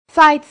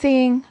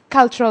sightseeing,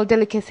 cultural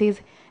delicacies,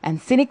 and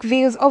scenic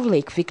views of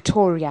Lake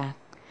Victoria.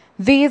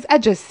 These are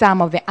just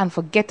some of the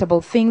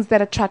unforgettable things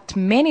that attract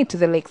many to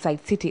the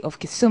lakeside city of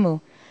Kisumu.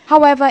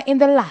 However, in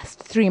the last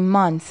 3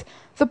 months,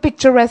 the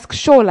picturesque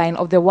shoreline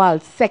of the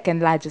world's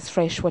second largest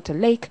freshwater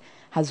lake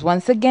has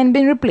once again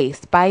been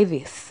replaced by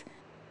this.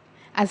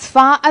 As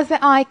far as the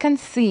eye can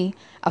see,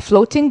 a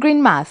floating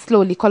green mass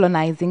slowly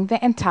colonizing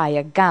the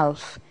entire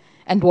Gulf.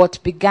 And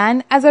what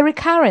began as a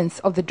recurrence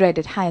of the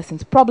dreaded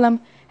hyacinth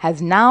problem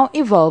has now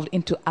evolved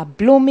into a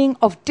blooming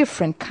of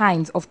different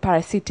kinds of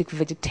parasitic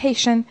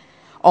vegetation,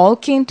 all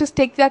keen to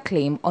stake their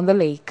claim on the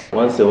lake.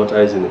 Once the water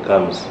hyacinth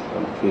comes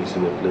and fills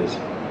in a place,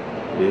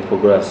 the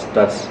hippograss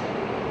starts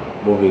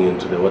moving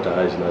into the water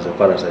hyacinth as a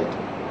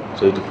parasite.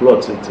 So it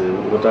floats.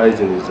 Water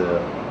hyacinth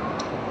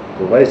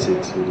provides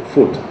it with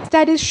food.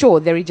 Studies show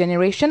the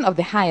regeneration of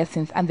the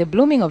hyacinth and the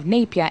blooming of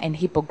napier and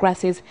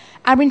hippograsses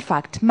are in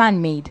fact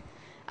man-made.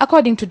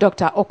 According to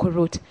Dr.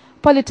 Okorut,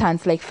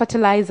 pollutants like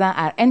fertilizer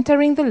are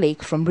entering the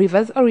lake from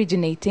rivers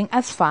originating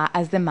as far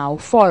as the Mau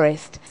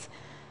forest.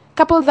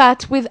 Couple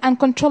that with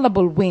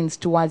uncontrollable winds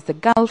towards the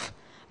Gulf,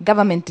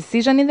 government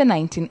decision in the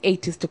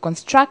 1980s to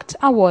construct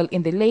a wall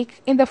in the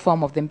lake in the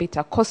form of the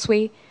Mbita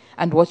Causeway,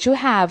 and what you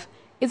have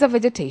is a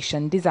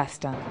vegetation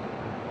disaster.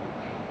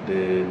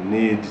 The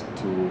need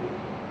to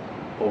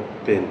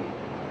open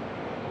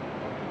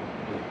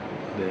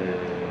the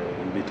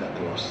Mbita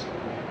clause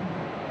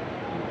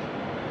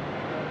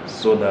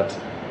so that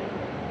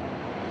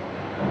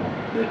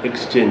the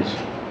exchange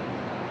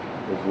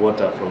of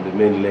water from the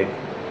main lake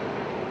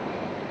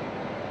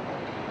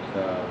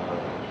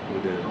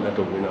with the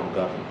Nato-Minam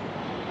Gulf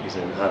is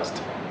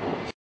enhanced.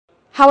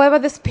 However,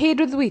 the speed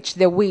with which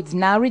the weeds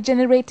now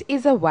regenerate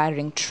is a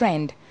worrying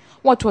trend.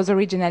 What was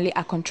originally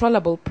a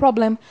controllable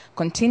problem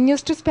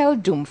continues to spell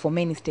doom for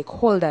many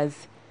stakeholders.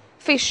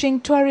 Fishing,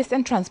 tourist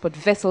and transport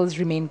vessels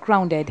remain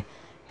grounded,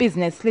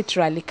 business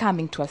literally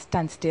coming to a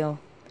standstill.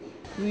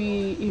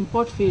 We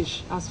import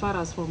fish as far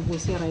as from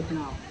Busia right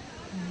now.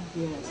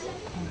 Yes.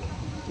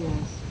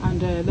 Yes.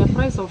 And the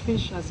price of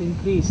fish has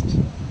increased.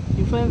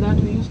 You find that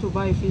we used to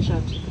buy fish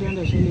at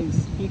 300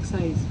 shillings, big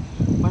size.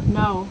 But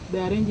now they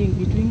are ranging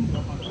between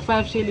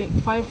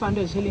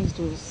 500 shillings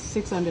to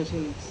 600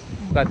 shillings.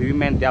 Look at the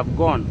women, they have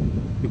gone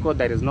because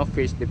there is no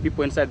fish. The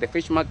people inside the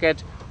fish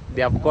market,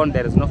 they have gone,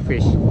 there is no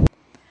fish.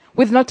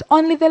 With not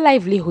only the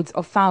livelihoods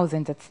of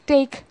thousands at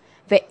stake,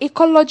 the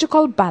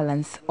ecological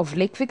balance of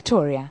Lake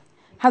Victoria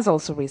has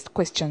also raised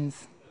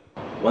questions.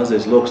 Once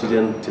there's low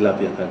oxygen,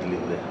 tilapia can't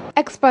live there.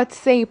 Experts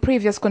say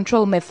previous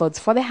control methods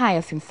for the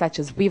hyacinth, such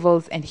as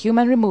weevils and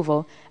human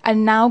removal, are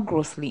now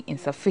grossly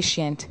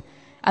insufficient.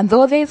 And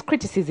though there is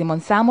criticism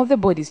on some of the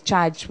bodies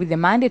charged with the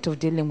mandate of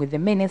dealing with the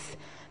menace,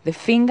 the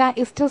finger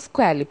is still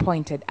squarely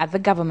pointed at the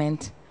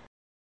government.